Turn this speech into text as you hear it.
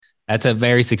That's a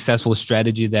very successful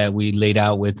strategy that we laid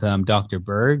out with Dr.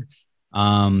 Berg.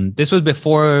 This was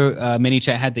before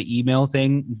ManyChat had the email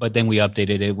thing, but then we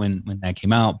updated it when that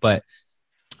came out. But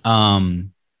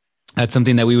that's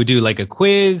something that we would do, like a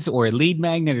quiz or a lead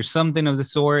magnet or something of the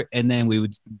sort, and then we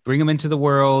would bring them into the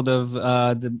world of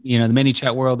the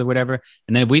ManyChat world or whatever.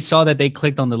 And then if we saw that they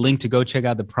clicked on the link to go check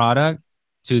out the product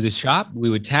to the shop, we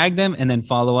would tag them and then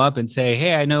follow up and say,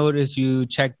 hey, I noticed you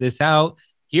checked this out.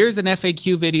 Here's an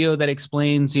FAQ video that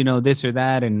explains, this or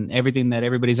that and everything that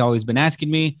everybody's always been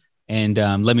asking me. And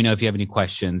let me know if you have any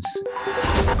questions.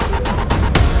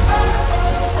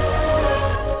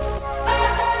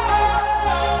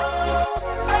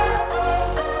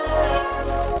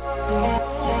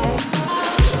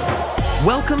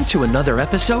 Welcome to another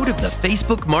episode of the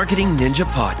Facebook Marketing Ninja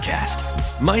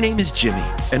Podcast. My name is Jimmy,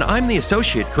 and I'm the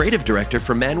Associate Creative Director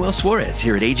for Manuel Suarez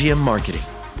here at AGM Marketing.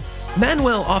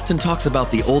 Manuel often talks about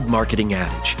the old marketing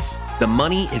adage, the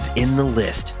money is in the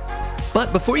list.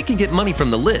 But before you can get money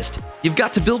from the list, you've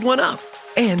got to build one up.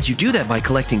 And you do that by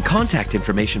collecting contact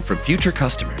information from future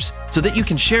customers so that you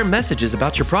can share messages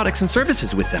about your products and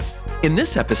services with them. In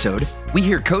this episode, we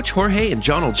hear Coach Jorge and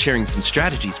Jonald sharing some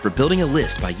strategies for building a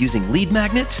list by using lead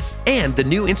magnets and the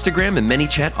new Instagram and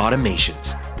ManyChat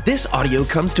automations. This audio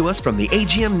comes to us from the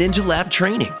AGM Ninja Lab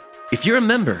training. If you're a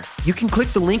member, you can click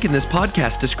the link in this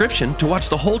podcast description to watch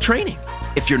the whole training.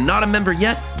 If you're not a member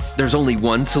yet, there's only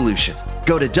one solution.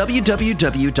 Go to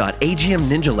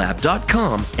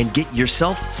www.agmninjalab.com and get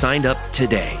yourself signed up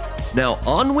today. Now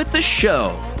on with the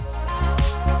show.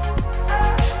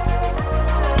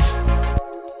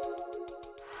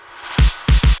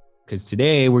 Because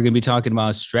today we're going to be talking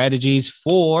about strategies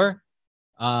for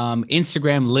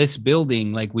Instagram list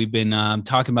building. Like we've been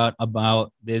talking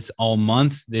about this all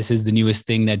month. This is the newest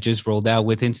thing that just rolled out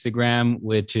with Instagram,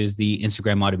 which is the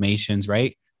Instagram automations,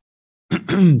 right?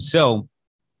 So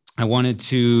I wanted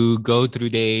to go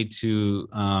through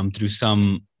through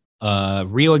some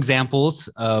real examples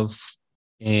of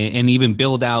and even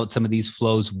build out some of these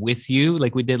flows with you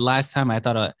like we did last time. I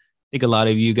think a lot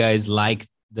of you guys like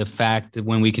the fact that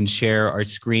when we can share our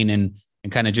screen and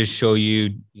kind of just show you,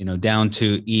 down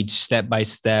to each step by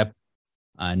step,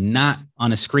 not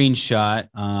on a screenshot,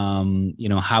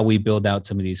 how we build out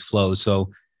some of these flows.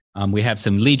 So we have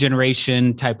some lead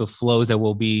generation type of flows that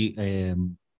will be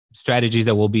strategies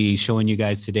that we'll be showing you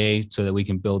guys today so that we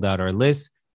can build out our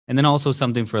list. And then also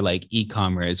something for like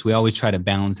e-commerce. We always try to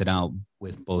balance it out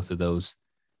with both of those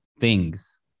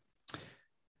things.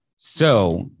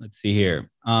 So let's see here.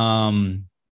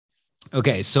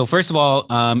 Okay, so first of all,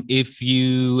 if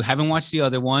you haven't watched the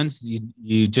other ones,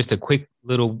 you just a quick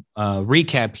little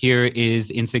recap here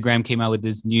is Instagram came out with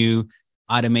this new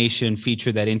automation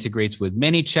feature that integrates with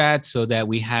ManyChat so that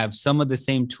we have some of the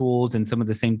same tools and some of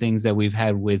the same things that we've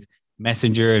had with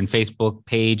Messenger and Facebook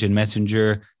page and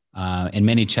Messenger and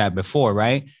ManyChat before,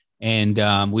 right? And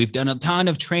we've done a ton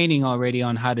of training already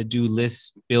on how to do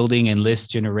list building and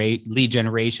lead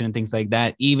generation and things like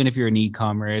that. Even if you're an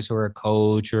e-commerce or a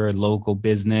coach or a local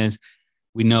business,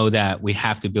 we know that we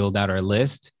have to build out our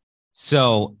list.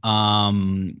 So,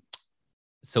 so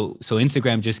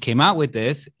Instagram just came out with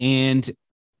this, and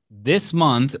this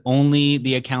month, only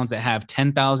the accounts that have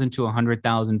 10,000 to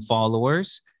 100,000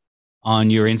 followers on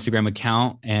your Instagram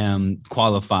account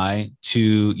qualify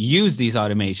to use these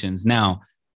automations. Now,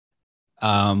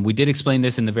 we did explain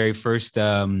this in the very first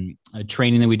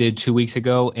training that we did 2 weeks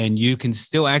ago, and you can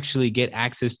still actually get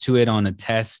access to it on a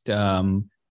test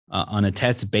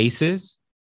basis.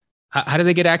 How do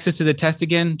they get access to the test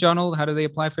again, Jonald? How do they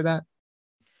apply for that?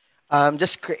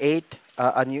 Just create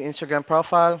a new Instagram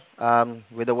profile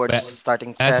with the words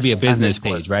starting. It has to be a business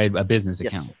page, right? A business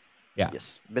account. Yeah.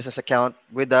 Yes, business account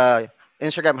with the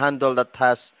Instagram handle that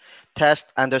has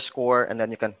test underscore, and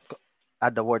then you can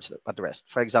add the words at the rest.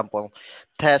 For example,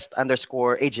 test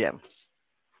underscore AGM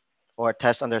or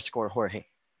test underscore Jorge.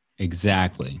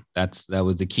 Exactly. That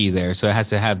was the key there. So it has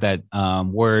to have that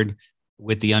word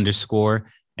with the underscore.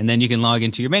 And then you can log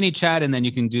into your ManyChat, and then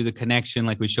you can do the connection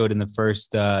like we showed in the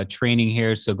first training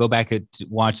here. So go back and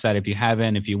watch that if you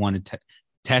haven't, if you want to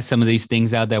test some of these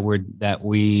things out that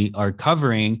we are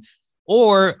covering.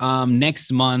 Or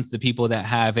next month, the people that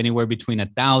have anywhere between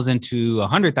 1,000 to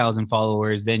 100,000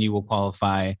 followers, then you will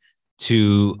qualify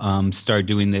to start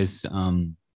doing this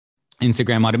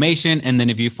Instagram automation. And then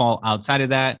if you fall outside of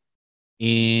that,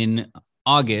 in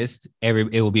August,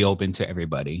 it will be open to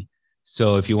everybody.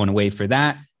 So if you want to wait for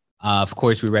that, of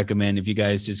course, we recommend if you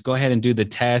guys just go ahead and do the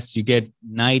test. You get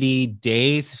 90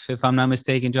 days, if I'm not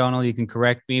mistaken, Jonald, you can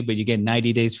correct me, but you get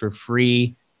 90 days for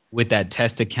free with that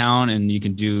test account, and you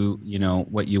can do,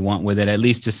 what you want with it, at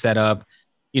least to set up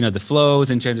the flows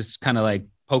and just kind of like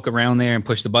poke around there and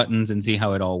push the buttons and see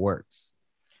how it all works.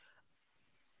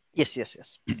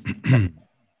 Yes.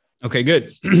 Okay,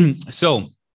 good. So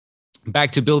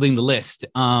back to building the list.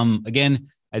 Again,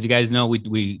 as you guys know,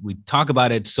 we talk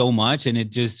about it so much, and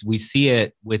we see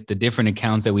it with the different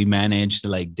accounts that we manage,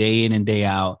 like day in and day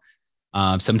out.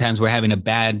 Sometimes we're having a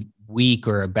bad week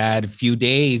or a bad few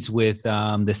days with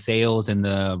the sales and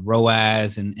the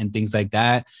ROAS and things like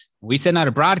that. We send out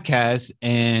a broadcast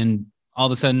and all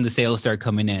of a sudden the sales start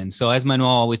coming in. So as Manuel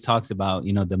always talks about,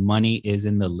 the money is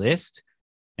in the list,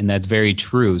 and that's very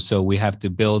true. So we have to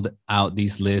build out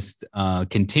these lists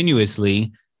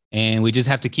continuously, and we just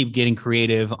have to keep getting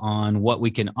creative on what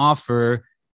we can offer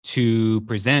to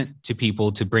present to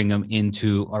people to bring them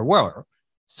into our world.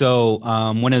 So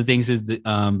one of the things is the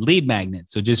lead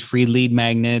magnets. So just free lead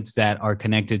magnets that are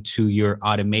connected to your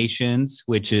automations,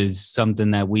 which is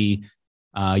something that we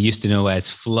used to know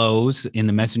as flows in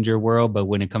the messenger world. But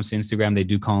when it comes to Instagram, they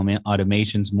do call them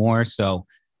automations more. So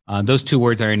those two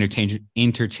words are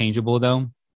interchangeable though.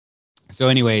 So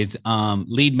anyways,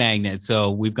 lead magnet.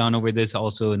 So we've gone over this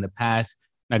also in the past.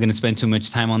 Not going to spend too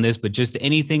much time on this, but just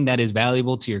anything that is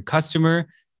valuable to your customer,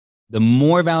 the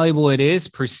more valuable it is,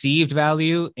 perceived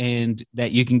value, and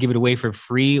that you can give it away for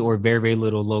free or very, very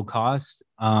little low cost,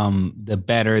 the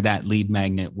better that lead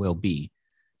magnet will be.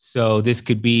 So this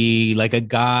could be like a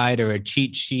guide or a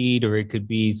cheat sheet, or it could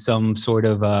be some sort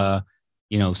of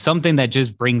something that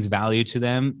just brings value to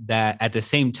them, that at the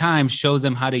same time shows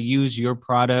them how to use your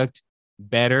product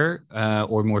better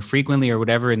or more frequently or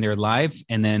whatever in their life.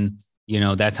 And then,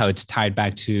 that's how it's tied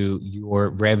back to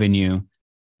your revenue.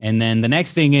 And then the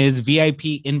next thing is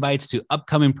VIP invites to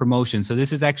upcoming promotions. So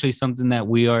this is actually something that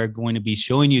we are going to be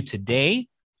showing you today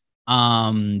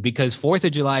because 4th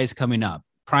of July is coming up.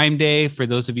 Prime Day, for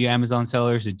those of you Amazon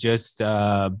sellers, it just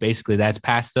basically that's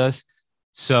past us.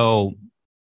 So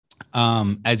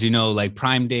as you know, like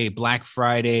Prime Day, Black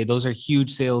Friday, those are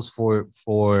huge sales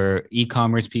for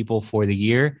e-commerce people for the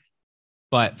year.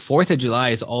 But 4th of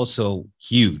July is also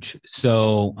huge.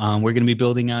 So we're going to be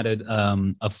building out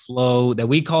a flow that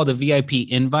we call the VIP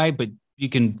invite, but you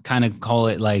can kind of call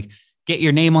it like get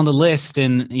your name on the list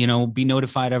and, be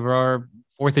notified of our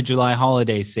 4th of July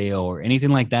holiday sale or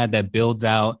anything like that, that builds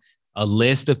out a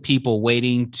list of people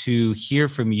waiting to hear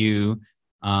from you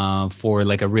for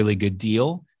like a really good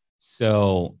deal.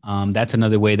 So that's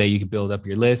another way that you can build up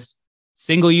your list.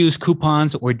 Single-use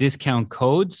coupons or discount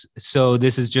codes. So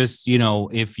this is just,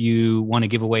 if you want to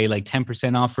give away like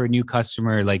 10% off for a new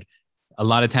customer, like a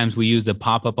lot of times we use the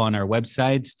pop-up on our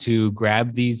websites to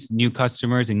grab these new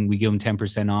customers and we give them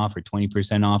 10% off or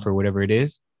 20% off or whatever it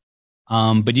is.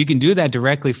 But you can do that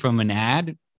directly from an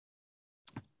ad,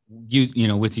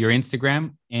 with your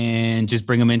Instagram, and just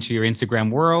bring them into your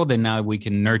Instagram world. And now we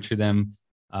can nurture them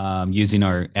using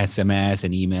our SMS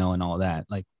and email and all that,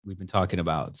 like we've been talking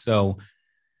about. So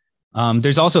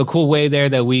there's also a cool way there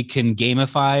that we can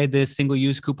gamify this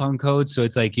single-use coupon code. So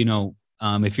it's like,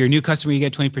 if you're a new customer, you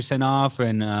get 20% off,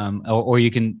 and or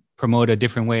you can promote a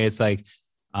different way. It's like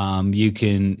you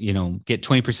can, get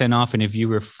 20% off, and if you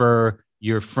refer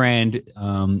your friend,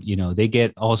 they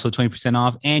get also 20%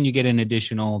 off, and you get an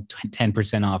additional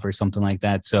 10% off or something like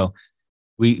that. So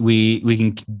we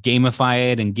can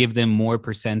gamify it and give them more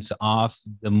percents off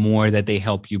the more that they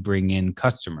help you bring in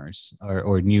customers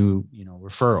or new,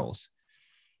 referrals.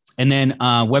 And then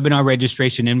webinar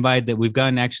registration invite, that we've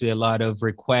gotten actually a lot of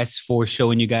requests for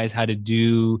showing you guys how to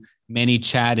do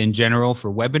ManyChat in general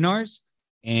for webinars.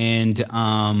 And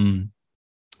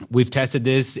we've tested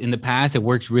this in the past. It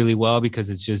works really well because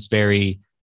it's just very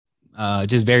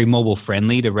mobile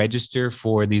friendly to register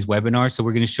for these webinars.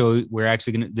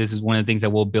 So this is one of the things that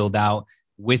we'll build out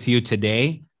with you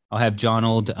today. I'll have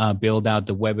Jonold build out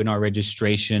the webinar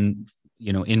registration,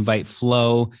 invite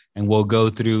flow, and we'll go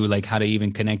through like how to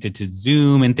even connect it to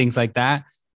Zoom and things like that.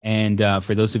 And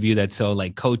for those of you that sell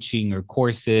like coaching or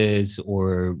courses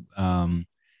or,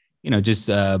 just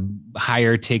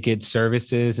higher ticket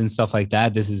services and stuff like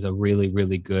that, this is a really,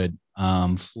 really good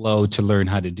flow to learn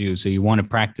how to do. So you want to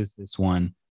practice this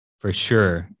one for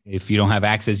sure. If you don't have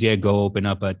access yet, go open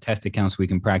up a test account so we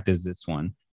can practice this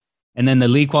one. And then the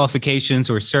lead qualifications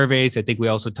or surveys, I think we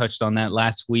also touched on that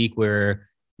last week, where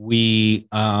we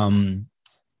kind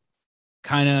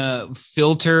of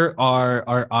filter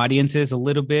our audiences a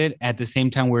little bit. At the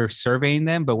same time, we're surveying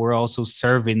them, but we're also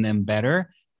serving them better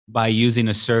by using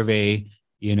a survey.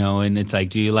 And it's like,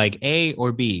 do you like A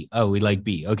or B? Oh, we like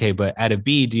B. Okay, but out of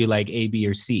B, do you like A, B,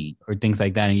 or C, or things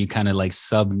like that? And you kind of like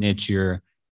sub niche your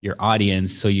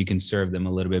audience so you can serve them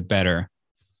a little bit better.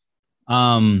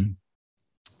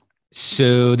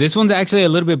 So this one's actually a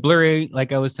little bit blurry,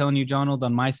 like I was telling you, Donald,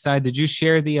 on my side. Did you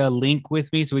share the link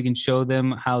with me so we can show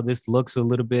them how this looks a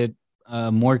little bit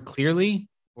more clearly?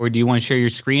 Or do you want to share your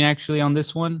screen actually on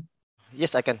this one?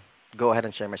 Yes, I can go ahead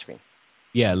and share my screen.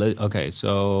 Yeah. Okay.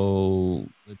 So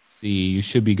let's see. You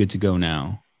should be good to go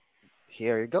now.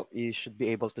 Here you go. You should be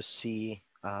able to see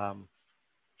Yeah.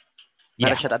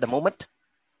 MetaChat at the moment.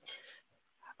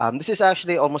 This is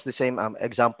actually almost the same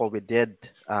example we did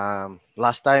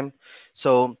last time.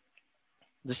 So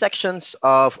the sections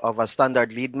of a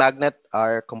standard lead magnet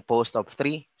are composed of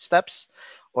three steps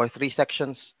or three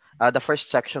sections. The first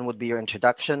section would be your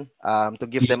introduction to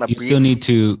give them a You still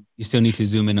brief. need to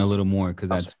zoom in a little more because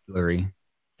Oh, that's sorry. blurry.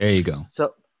 There you go.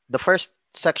 So the first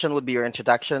section would be your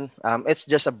introduction. It's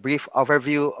just a brief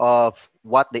overview of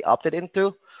what they opted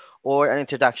into, or an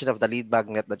introduction of the lead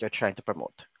magnet that you're trying to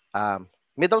promote.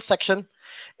 Middle section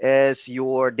is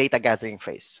your data gathering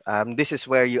phase. This is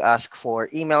where you ask for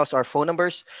emails or phone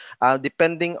numbers,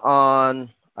 depending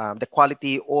on the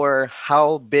quality or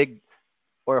how big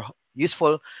or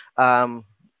useful um,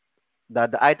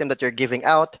 the item that you're giving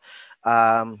out.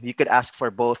 You could ask for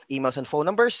both emails and phone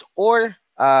numbers, or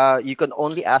you can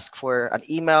only ask for an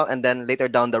email, and then later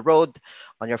down the road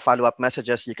on your follow-up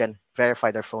messages, you can verify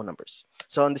their phone numbers.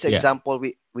 So in this Yeah. example,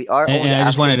 we are only And I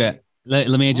just wanted asking. to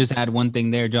let me Mhm. just add one thing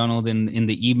there, Donald. In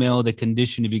the email, the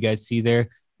condition, if you guys see there,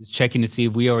 is checking to see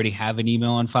if we already have an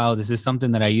email on file. This is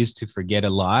something that I used to forget a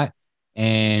lot,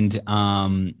 and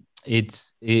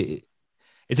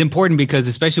it's important because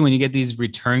especially when you get these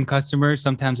return customers,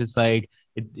 sometimes it's like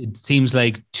it seems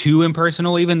like too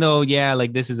impersonal, even though, yeah,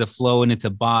 like this is a flow and it's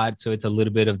a bot, so it's a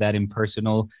little bit of that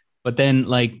impersonal. But then,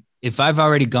 like, if I've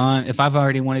already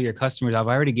one of your customers, I've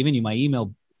already given you my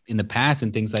email in the past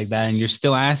and things like that, and you're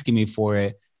still asking me for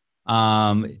it,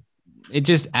 um it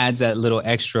just adds that little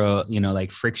extra,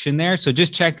 like friction there. So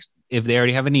just check if they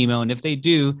already have an email, and if they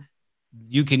do,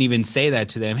 you can even say that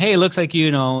to them. Hey, it looks like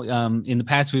in the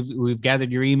past we've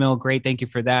gathered your email. Great, thank you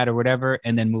for that, or whatever,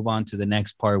 and then move on to the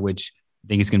next part, which I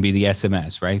think is going to be the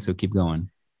SMS, right? So keep going.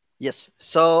 Yes.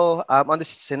 So on this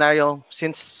scenario,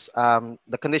 since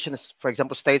the condition is, for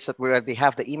example, states that we already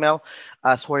have the email,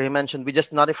 as Jorge mentioned, we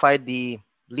just notified the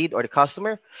lead or the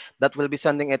customer that will be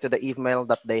sending it to the email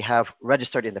that they have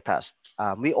registered in the past.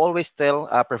 We always still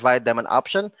provide them an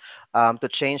option to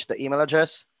change the email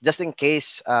address, just in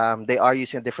case they are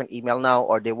using a different email now,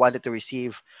 or they wanted to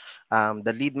receive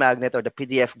the lead magnet or the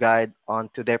PDF guide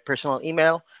onto their personal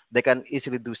email. They can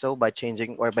easily do so by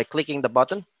changing or by clicking the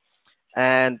button,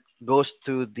 and goes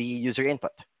to the user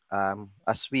input.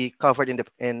 As we covered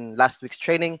in last week's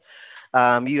training,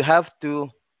 you have to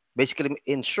basically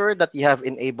ensure that you have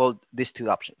enabled these two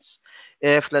options.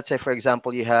 If, let's say, for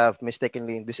example, you have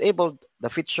mistakenly disabled the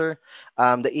feature,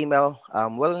 the email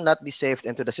will not be saved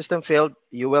into the system field.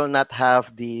 You will not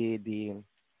have the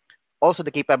also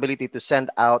the capability to send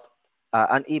out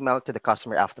an email to the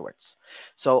customer afterwards.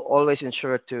 So always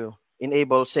ensure to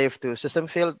enable save to system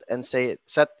field and say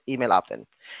set email opt-in.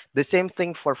 The same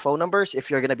thing for phone numbers. If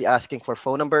you're going to be asking for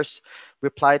phone numbers,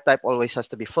 reply type always has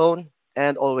to be phone,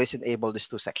 and always enable these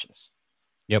two sections.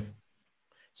 Yep.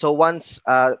 So once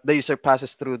the user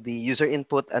passes through the user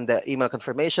input and the email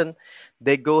confirmation,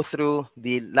 they go through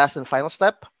the last and final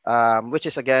step, which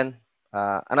is again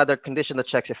another condition that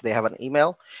checks if they have an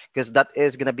email, because that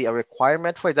is going to be a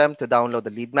requirement for them to download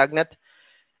the lead magnet.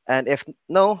 And if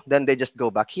no, then they just go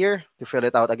back here to fill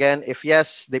it out again. If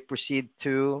yes, they proceed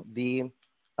to the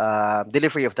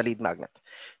delivery of the lead magnet.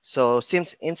 So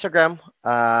since Instagram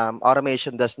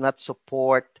automation does not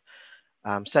support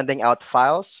sending out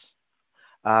files,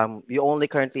 you only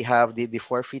currently have the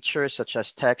four features such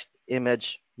as text,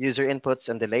 image, user inputs,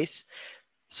 and delays.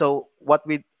 So what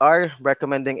we are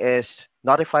recommending is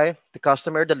notify the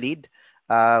customer, the lead,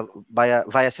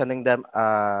 via sending them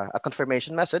a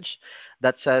confirmation message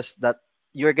that says that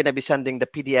you're going to be sending the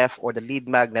PDF or the lead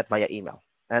magnet via email,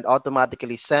 and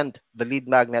automatically send the lead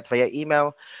magnet via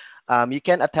email. You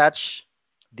can attach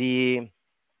the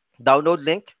download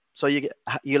link. So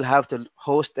you'll have to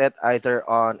host it either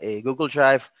on a Google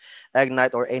Drive,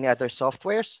 Ignite, or any other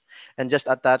softwares, and just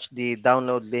attach the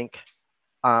download link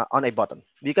on a button.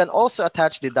 You can also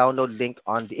attach the download link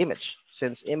on the image,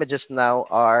 since images now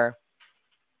are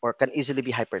or can easily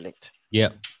be hyperlinked. Yeah.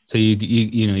 So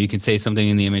you can say something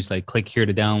in the image like click here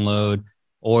to download,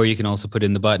 or you can also put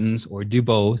in the buttons, or do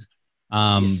both.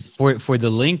 Yes. For the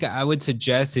link, I would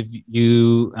suggest if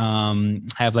you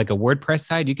have like a WordPress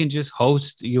site, you can just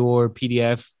host your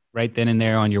PDF right then and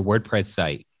there on your WordPress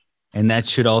site, and that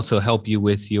should also help you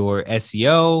with your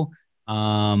SEO.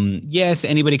 Yes,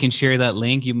 anybody can share that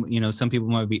link. You know, some people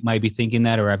might be thinking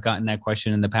that, or I've gotten that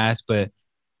question in the past, but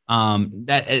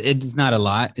that it's not a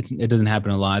lot. It doesn't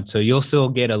happen a lot. So you'll still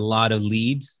get a lot of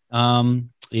leads.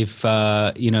 If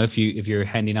you know, if you're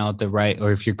handing out the right,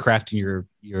 or if you're crafting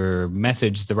your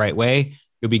message the right way,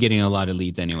 you'll be getting a lot of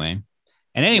leads anyway.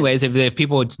 And anyways, if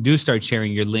people do start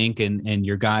sharing your link and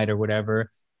your guide or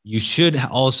whatever, you should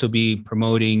also be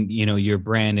promoting, you know, your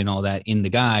brand and all that in the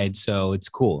guide. So it's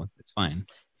cool. It's fine.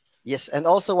 Yes, and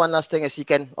also one last thing is you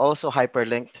can also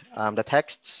hyperlink the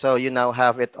text. So you now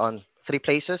have it on 3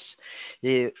 places.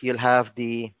 You'll have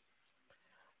the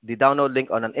download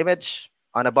link on an image,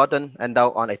 on a button, and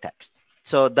now on a text.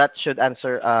 So that should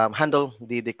handle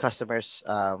the customers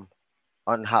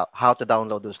on how to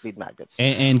download those lead magnets.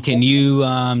 And can you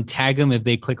tag them if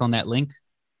they click on that link?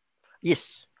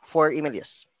 Yes, for email,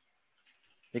 yes.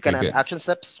 You can have action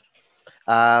steps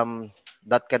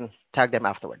that can tag them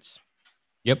afterwards.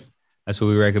 Yep, that's what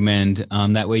we recommend.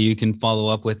 That way you can follow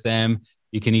up with them.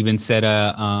 You can even set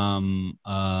a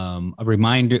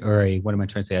reminder, or a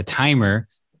timer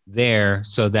there,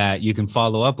 so that you can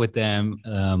follow up with them.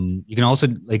 You can also,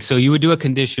 so you would do a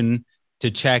condition to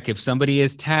check if somebody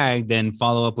is tagged, then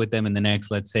follow up with them in the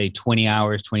next, let's say 20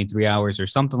 hours, 23 hours, or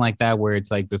something like that, where it's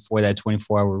like before that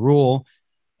 24-hour rule.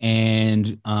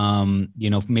 And, you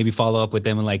know, maybe follow up with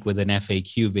them with an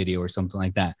FAQ video or something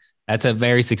like that. That's a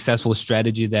very successful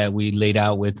strategy that we laid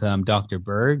out with Dr.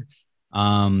 Berg.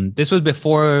 This was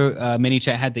before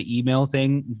ManyChat had the email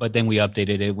thing, but then we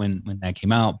updated it when that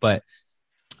came out. But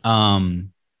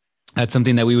that's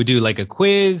something that we would do, like a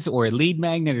quiz or a lead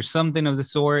magnet or something of the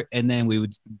sort. And then we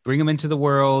would bring them into the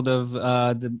world of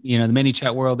the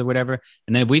ManyChat world or whatever.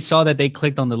 And then if we saw that they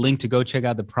clicked on the link to go check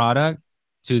out the product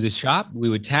to the shop, we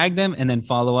would tag them and then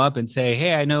follow up and say,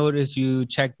 hey, I noticed you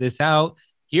checked this out.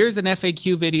 Here's an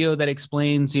FAQ video that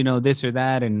explains, you know, this or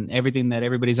that and everything that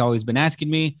everybody's always been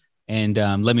asking me. And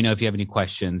let me know if you have any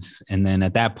questions. And then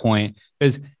at that point,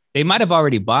 because they might have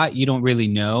already bought, you don't really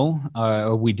know,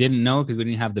 or we didn't know because we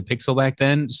didn't have the Pixel back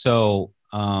then. So,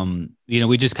 you know,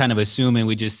 we just kind of assume, and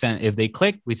we just sent, if they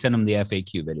click, we send them the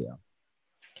FAQ video.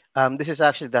 This is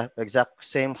actually the exact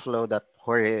same flow that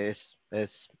Jorge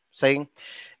is saying.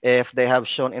 If they have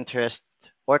shown interest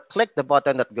or click the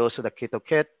button that goes to the Keto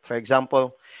Kit, for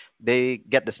example, they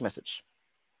get this message,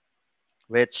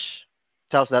 which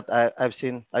tells that I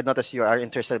noticed you are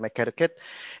interested in my Keto Kit.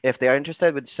 If they are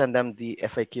interested, we'd send them the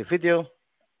FAQ video,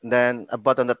 then a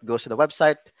button that goes to the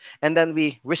website. And then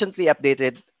we recently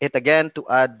updated it again to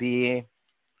add the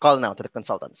call now to the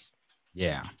consultants.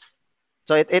 Yeah.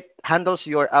 So it handles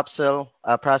your upsell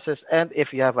process. And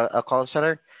if you have a call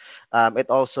center, it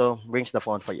also rings the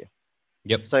phone for you.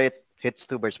 Yep. So it hits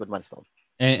 2 birds with 1 stone.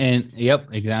 And yep,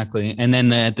 exactly. And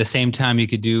then at the same time, you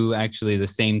could do actually the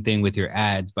same thing with your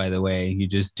ads, by the way. You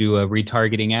just do a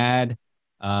retargeting ad.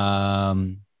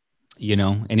 You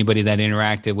know, anybody that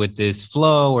interacted with this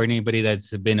flow, or anybody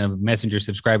that's been a Messenger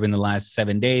subscriber in the last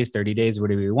 7 days, 30 days,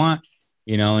 whatever you want,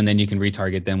 you know, and then you can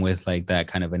retarget them with like that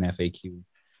kind of an FAQ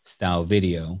style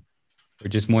video, or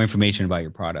just more information about your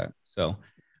product. So, all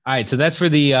right. So that's for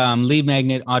the lead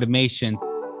magnet automation.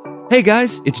 Hey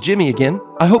guys, it's Jimmy again.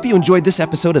 I hope you enjoyed this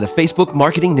episode of the Facebook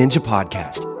Marketing Ninja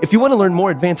Podcast. If you want to learn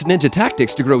more advanced ninja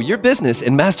tactics to grow your business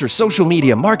and master social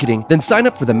media marketing, then sign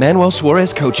up for the Manuel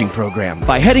Suarez Coaching Program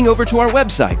by heading over to our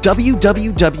website,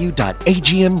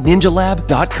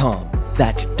 www.agmninjalab.com.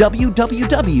 That's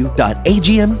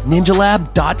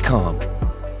www.agmninjalab.com.